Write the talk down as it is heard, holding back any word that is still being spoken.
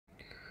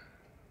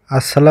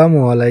আসসালামু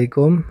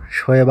আলাইকুম।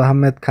 শোয়েব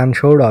আহমেদ খান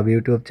সৌরভ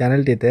ইউটিউব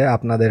চ্যানেলটিতে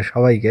আপনাদের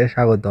সবাইকে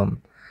স্বাগতম।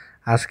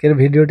 আজকের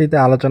ভিডিওটিতে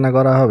আলোচনা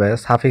করা হবে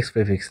সাফিক্স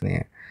প্রিফিক্স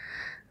নিয়ে।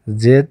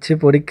 জেএসসি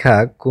পরীক্ষা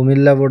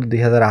কুমিল্লা বোর্ড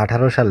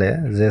 2018 সালে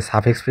যে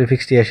সাফিক্স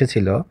প্রিফিক্সটি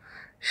এসেছিল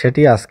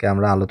সেটি আজকে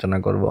আমরা আলোচনা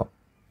করব।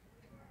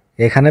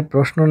 এখানে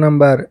প্রশ্ন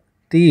নাম্বার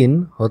 3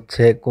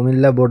 হচ্ছে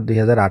কুমিল্লা বোর্ড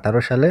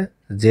 2018 সালে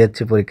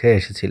জেএসসি পরীক্ষায়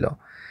এসেছিল।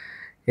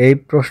 এই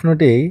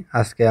প্রশ্নটি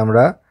আজকে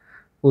আমরা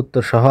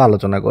উত্তর সহ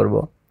আলোচনা করব।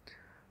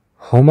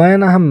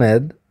 Humayun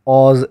Ahmed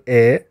was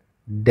a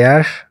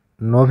dash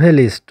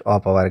novelist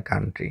of our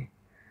country.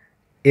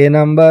 A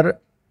number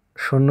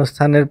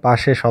শূন্যস্থানের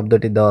পাশে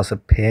শব্দটি দেওয়া আছে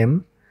ফেম।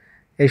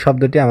 এই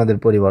শব্দটি আমাদের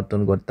পরিবর্তন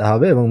করতে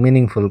হবে এবং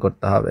মিনিংফুল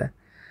করতে হবে।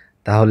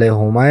 তাহলে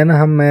হুমায়ুন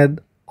আহমেদ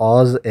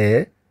ওয়াজ a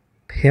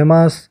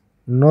famous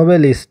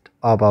noblest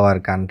of our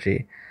country.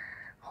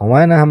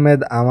 Humayun Ahmed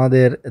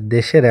আমাদের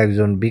দেশের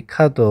একজন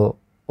বিখ্যাত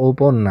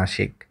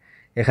ঔপন্যাসিক।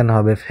 এখানে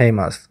হবে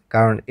ফেমাস,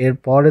 কারণ এর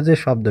পরে যে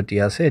শব্দটি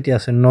আছে এটি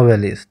আছে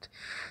নোভেলিস্ট।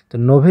 তো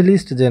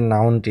নোভেলিস্ট যে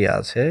নাউনটি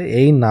আছে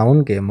এই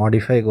নাউনকে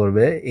মডিফাই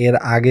করবে, এর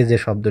আগে যে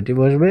শব্দটি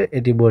বসবে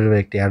এটি বসবে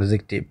একটি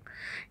অ্যাডজেক্টিভ।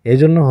 এই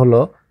জন্য হলো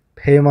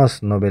ফেমাস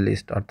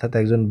নোভেলিস্ট, অর্থাৎ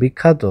একজন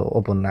বিখ্যাত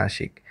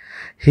ঔপন্যাসিক।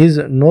 His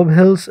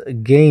novels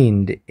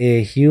gained a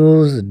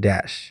huge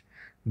dash.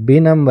 B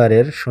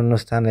নাম্বারের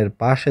শূন্যস্থানের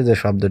পাশে যে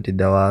শব্দটি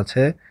দেওয়া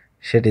আছে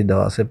সেটি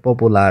দেওয়া আছে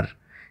পপুলার।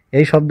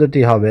 এই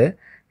শব্দটি হবে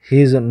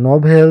his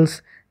novels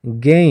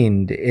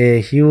gained a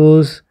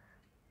huge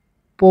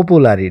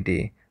popularity.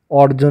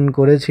 অর্জন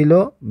করেছিল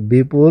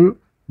বিপুল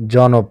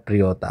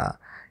জনপ্রিয়তা।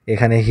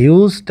 এখানে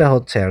হিউজটা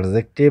হচ্ছে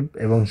অ্যাডজেক্টিভ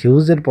এবং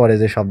হিউজের পরে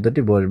যে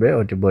শব্দটি বসবে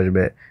ওটি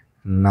বসবে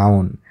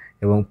নাউন,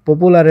 এবং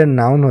পপুলারের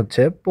নাউন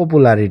হচ্ছে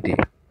popularity.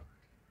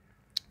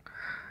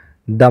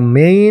 The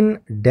main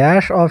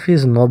dash of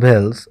his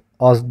novels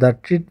was the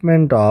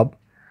treatment of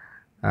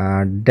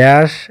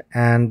dash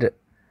and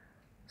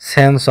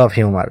sense of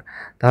humour.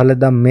 তাহলে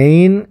the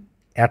main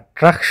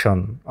attraction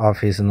of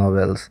his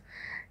novels,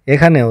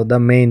 এখানেও দ্য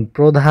মেইন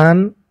প্রধান,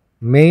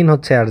 মেইন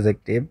হচ্ছে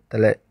অ্যাডজেক্টিভ,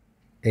 তাহলে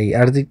এই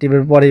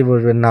অ্যাডজেক্টিভের পরেই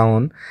বসবে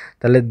নাউন।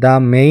 তাহলে the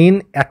main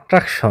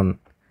attraction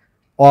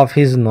of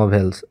his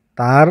novels,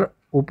 তার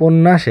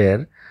উপন্যাসের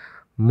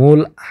মূল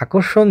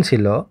আকর্ষণ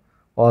ছিল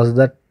was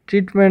the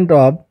treatment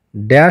of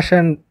dash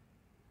and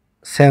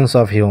sense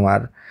of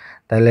humour.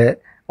 তাহলে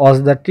was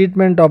the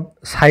treatment of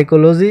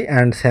psychology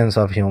and sense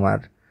of humour.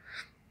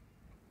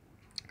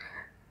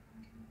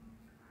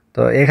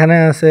 তো এখানে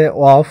আছে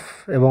অফ,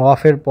 এবং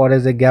অফের পরে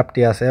যে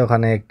গ্যাপটি আছে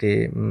ওখানে একটি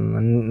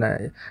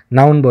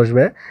নাউন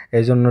বসবে,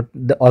 এই জন্য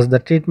was the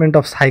treatment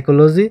of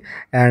psychology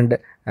and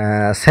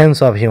sense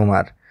of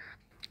humour.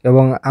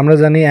 এবং আমরা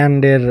জানি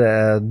অ্যান্ডের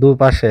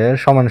দুপাশে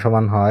সমান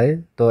সমান হয়,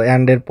 তো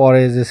অ্যান্ডের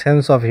পরে যে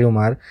সেন্স অফ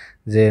হিউমার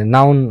যে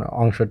নাউন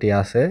অংশটি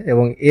আছে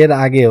এবং এর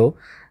আগেও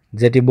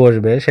যেটি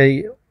বসবে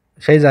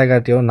সেই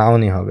জায়গাটিও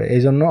নাউনই হবে,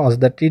 এই জন্য was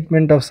the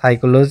treatment of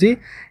psychology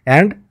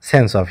and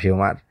sense of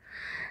humour.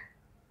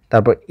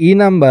 তারপর ই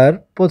নাম্বার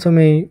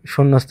প্রথমেই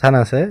শূন্যস্থান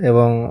আছে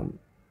এবং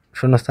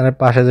শূন্যস্থানের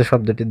পাশে যে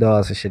শব্দটি দেওয়া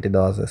আছে সেটি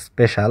দেওয়া আছে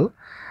স্পেশাল।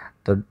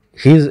 তো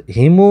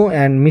Himu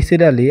and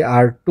Misir Ali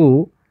R to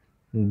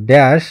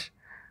dash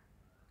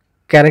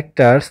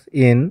characters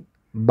in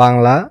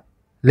Bangla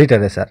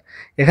literature.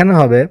 এখানে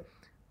হবে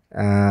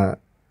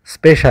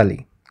স্পেশালি।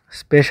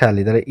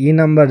 তাহলে ই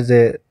নাম্বার যে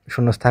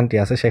শূন্যস্থানটি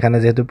আছে সেখানে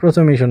যেহেতু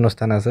প্রথমেই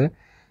শূন্যস্থান আছে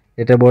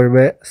এটা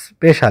বলবে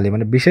স্পেশালি,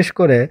 মানে বিশেষ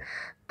করে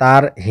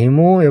তার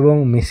হিমু এবং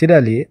মিসির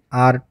আলি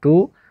আর টু,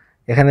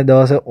 এখানে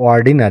দেওয়া আছে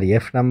অর্ডিনারি।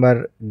 এফ নাম্বার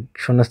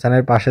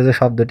শূন্যস্থানের পাশে যে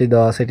শব্দটি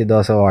দেওয়া আছে এটি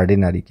দেওয়া আছে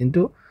অর্ডিনারি,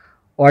 কিন্তু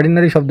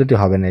অর্ডিনারি শব্দটি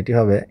হবে না, এটি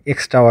হবে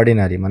এক্সট্রা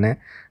অর্ডিনারি। মানে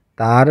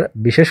তার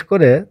বিশেষ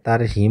করে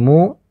তার হিমু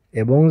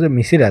এবং যে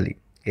মিসির আলি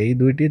এই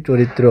দুইটি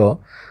চরিত্র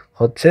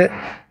হচ্ছে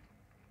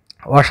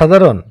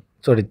অসাধারণ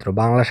চরিত্র,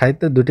 বাংলা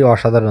সাহিত্যের দুটি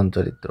অসাধারণ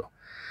চরিত্র।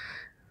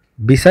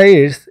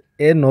 বিসাইডস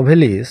এ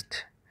নোভেলিস্ট,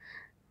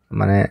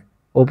 মানে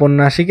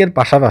ঔপন্যাসিকের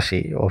পাশাপাশি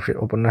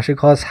ঔপন্যাসিক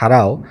হওয়া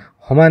ছাড়াও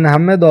Humayun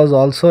Ahmed was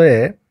also a,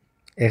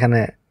 এখানে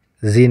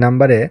জি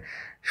নাম্বারে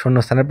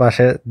শূন্যস্থানের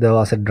পাশে দেওয়া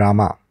আছে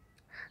ড্রামা।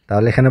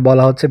 তাহলে এখানে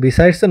বলা হচ্ছে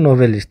বিসাইডস এ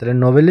নোভেলিস্ট, তাহলে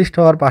নোভেলিস্ট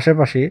হওয়ার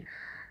পাশাপাশি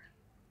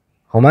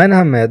Humayun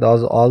Ahmed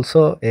was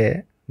also a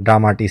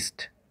dramatist.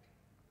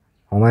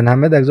 Humayun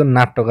Ahmed একজন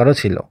নাট্যকারও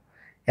ছিল।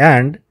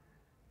 অ্যান্ড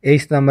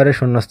এইচ নাম্বারের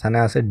শূন্যস্থানে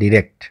আছে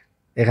ডিরেক্ট,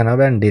 এখানে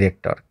হবে অ্যান্ড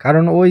ডিরেক্টর।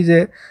 কারণ ওই যে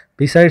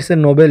বিসাইডস এ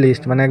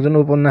নোবেলিস্ট মানে একজন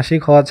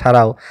ঔপন্যাসিক হওয়া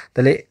ছাড়াও,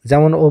 তাহলে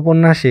যেমন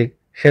ঔপন্যাসিক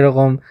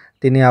সেরকম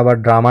তিনি আবার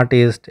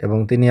ড্রামাটিস্ট এবং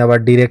তিনি আবার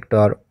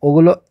ডিরেক্টর,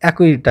 ওগুলো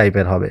একই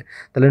টাইপের হবে।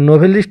 তাহলে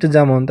নোভেলিস্ট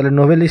যেমন, তাহলে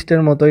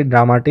নোভেলিস্টের মতোই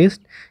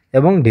ড্রামাটিস্ট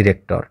এবং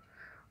ডিরেক্টর,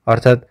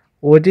 অর্থাৎ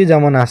ওইটি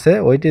যেমন আছে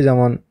ওইটি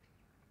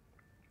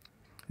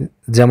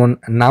যেমন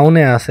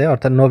নাউনে আছে,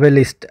 অর্থাৎ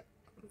নোভেলিস্ট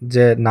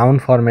যে নাউন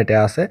ফরম্যাটে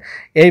আছে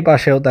এই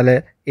পাশেও তাহলে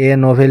এ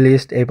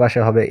নোভেলিস্ট, এই পাশে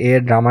হবে এ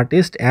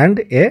ড্রামাটিস্ট অ্যান্ড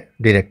এ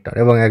ডিরেক্টর,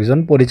 এবং একজন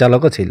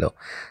পরিচালকও ছিল।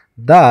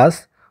 Das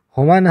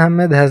Humayun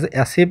Ahmed has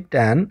achieved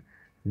an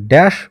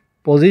dash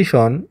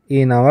position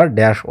in our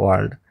dash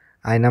world.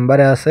 I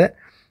নাম্বারে আছে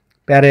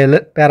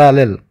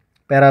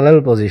প্যারালেল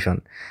পজিশন,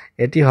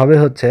 এটি হবে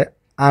হচ্ছে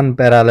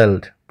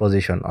আনপ্যারালেলড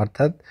পজিশন,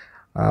 অর্থাৎ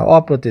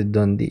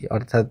অপ্রতিদ্বন্দ্বী,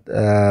 অর্থাৎ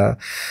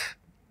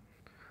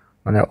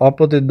মানে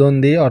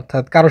অপ্রতিদ্বন্দ্বী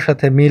অর্থাৎ কারোর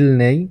সাথে মিল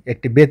নেই,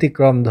 একটি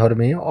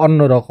ব্যতিক্রমধর্মী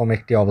অন্যরকম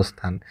একটি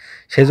অবস্থান,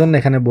 সেজন্য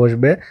এখানে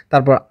বসবে।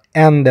 তারপর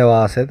অ্যান দেওয়া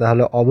আছে,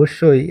 তাহলে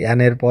অবশ্যই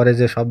অ্যানের পরে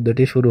যে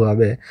শব্দটি শুরু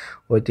হবে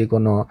ওইটি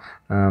কোনো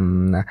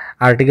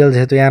আর্টিকেল,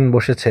 যেহেতু অ্যান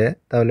বসেছে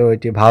তাহলে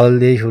ওইটি ভাওয়েল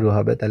দিয়েই শুরু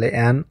হবে, তাহলে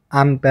অ্যান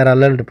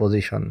আনপ্যারালেলড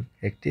পজিশন,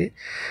 একটি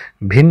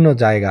ভিন্ন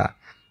জায়গা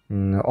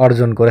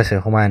অর্জন করেছে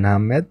Humayun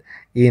Ahmed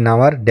in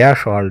our dash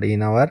world,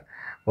 in our,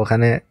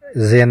 ওখানে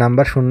যে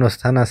নাম্বার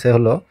শূন্যস্থান আছে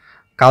হলো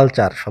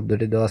কালচার,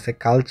 শব্দটি দেওয়া আছে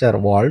কালচার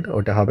ওয়ার্ল্ড,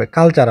 ওটা হবে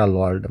কালচারাল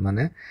ওয়ার্ল্ড,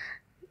 মানে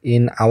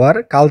ইন আওয়ার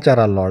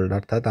কালচারাল ওয়ার্ল্ড,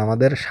 অর্থাৎ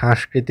আমাদের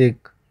সাংস্কৃতিক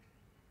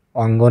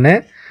অঙ্গনে,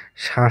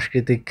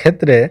 সাংস্কৃতিক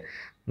ক্ষেত্রে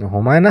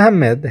Humayun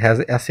Ahmed has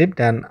achieved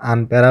an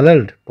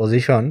আনপ্যারালেলড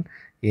position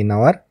in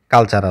our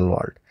cultural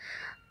world.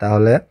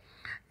 তাহলে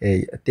এই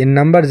 3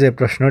 নাম্বার যে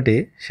প্রশ্নটি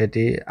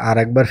সেটি আর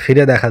একবার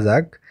ফিরে দেখা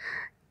যাক।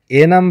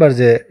 এ নাম্বার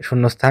যে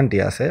শূন্যস্থানটি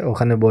আছে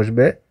ওখানে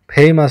বসবে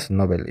ফেমাস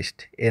নোবেলিস্ট,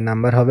 এ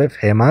নাম্বার হবে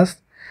ফেমাস,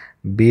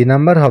 বি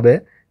নাম্বার হবে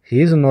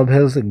his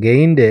novels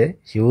gained a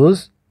huge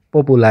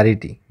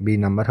popularity, B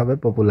number হবে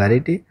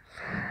পপুলারিটি,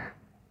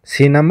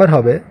 সি নাম্বার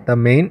হবে the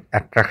main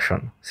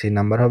attraction, C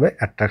number হবে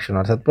অ্যাট্রাকশন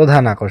অর্থাৎ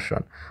প্রধান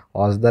আকর্ষণ,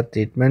 was the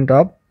treatment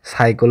of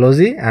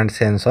psychology and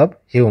sense of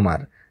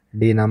humour,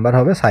 D number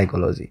হবে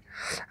psychology.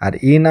 আর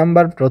E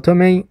number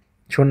প্রথমেই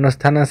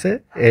শূন্যস্থান আছে,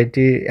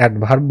 এটি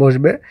অ্যাডভার্ব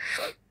বসবে,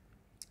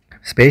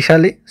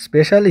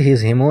 specially his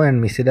Himu and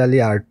Misir Ali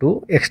R two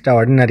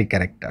extraordinary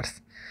characters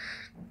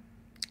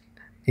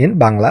in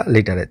Bangla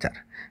literature.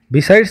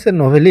 Besides a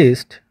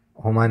novelist,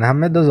 Humayun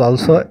Ahmed was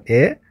also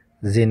a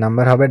G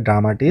number হবে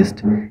dramatist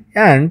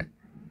and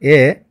a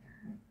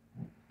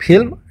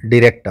film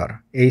director.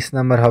 H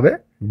number হবে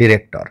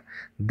director.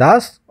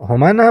 Thus,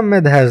 Humayun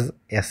Ahmed has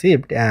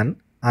achieved an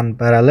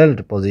unparalleled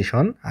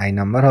position. I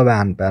number হবে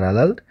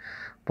unparalleled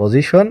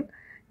position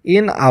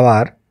in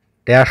our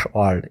dash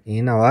world.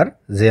 In our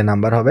J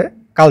number হবে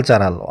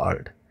cultural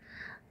world.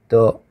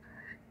 তো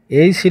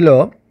এই ছিল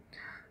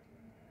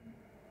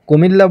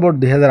Comilla board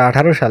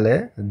 2018 সালে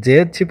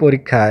JSC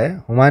পরীক্ষায়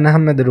হুমায়ুন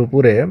আহমেদের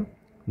উপরে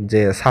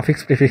যে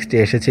সাফিক্স প্রিফিক্সটি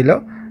এসেছিল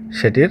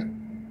সেটির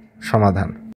সমাধান।